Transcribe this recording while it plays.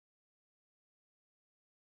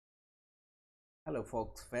Hello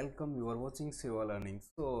folks, welcome. You are watching Siva Learning.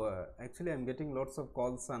 Actually I'm getting lots of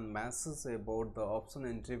calls and messages about the option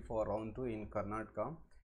entry for round 2 in Karnataka,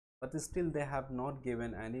 but still they have not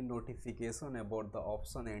given any notification about the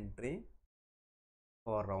option entry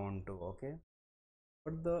for round 2. Okay,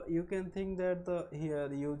 but the you can think that the here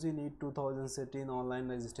UG NEET 2018 online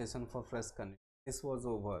registration for fresh candidate, this was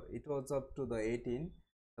over. It was up to the 18.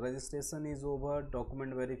 Registration is over,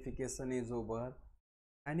 document verification is over.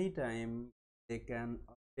 Anytime they can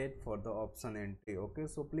update for the option entry. Okay,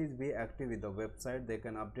 so please be active with the website. They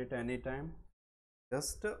can update anytime.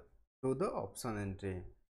 Just do the option entry.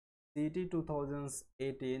 CET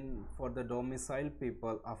 2018 for the domicile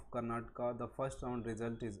people of Karnataka, the first round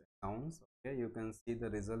result is announced. Okay, you can see the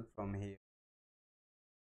result from here.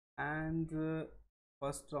 And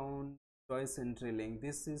first round choice entry link,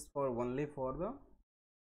 this is for only for the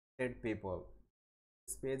state people.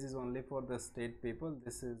 This page is only for the state people.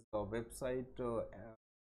 This is the website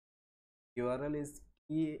URL is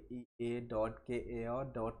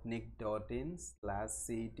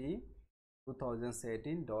ea.kar.nic.in/cet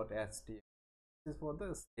 2018.html. This is for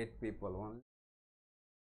the state people only.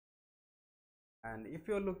 And if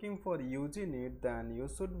you are looking for UG NEET, then you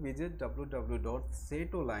should visit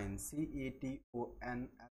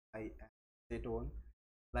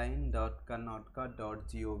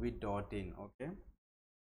www.𝐶ETOline.karnataka.gov.in. Okay,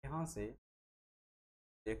 यहाँ से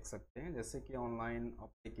देख सकते हैं जैसे कि online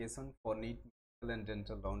application for NEET medical and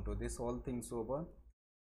dental round 2, this all things over.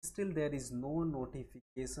 Still there is no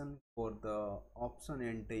notification for the option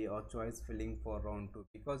entry or choice filling for round 2,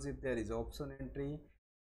 because if there is option entry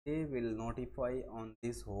they will notify on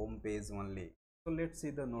this home page only. So let's see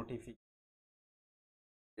the notification.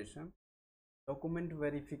 Document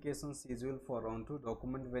verification schedule for round 2.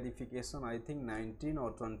 document verification I think 19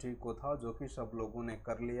 और 20 को था, जो कि सब लोगों ने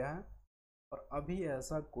कर लिया है. और अभी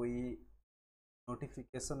ऐसा कोई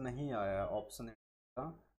नोटिफिकेशन नहीं आया ऑप्शन का.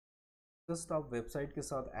 जस्ट आप वेबसाइट के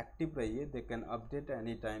साथ एक्टिव रहिए. They can update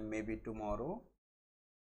any time, may be tomorrow,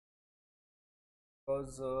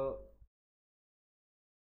 because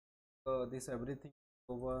this everything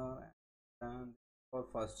over and for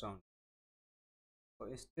first round. So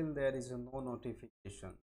still there is no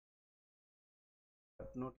notification,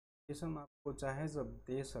 but notification आपको चाहे जब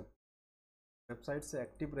दे सकते. वेबसाइट से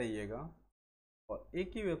एक्टिव रहिएगा और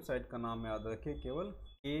एक ही वेबसाइट का नाम याद रखिए, केवल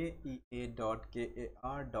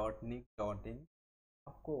kea.kar.nic.in.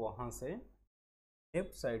 आपको वहाँ से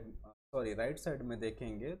left side sorry right side में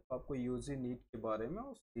देखेंगे तो आपको यूजी नीट के बारे में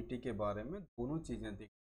और सीटी के बारे में दोनों चीज़ें दिख.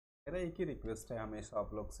 मेरा एक ही रिक्वेस्ट है हमेशा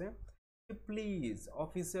आप लोग से कि प्लीज़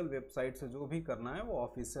ऑफिशियल वेबसाइट से जो भी करना है वो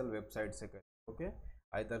ऑफिशियल वेबसाइट से करें. Okay,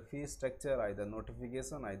 either fee structure, either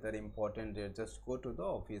notification, either important date, just go to the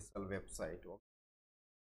official website.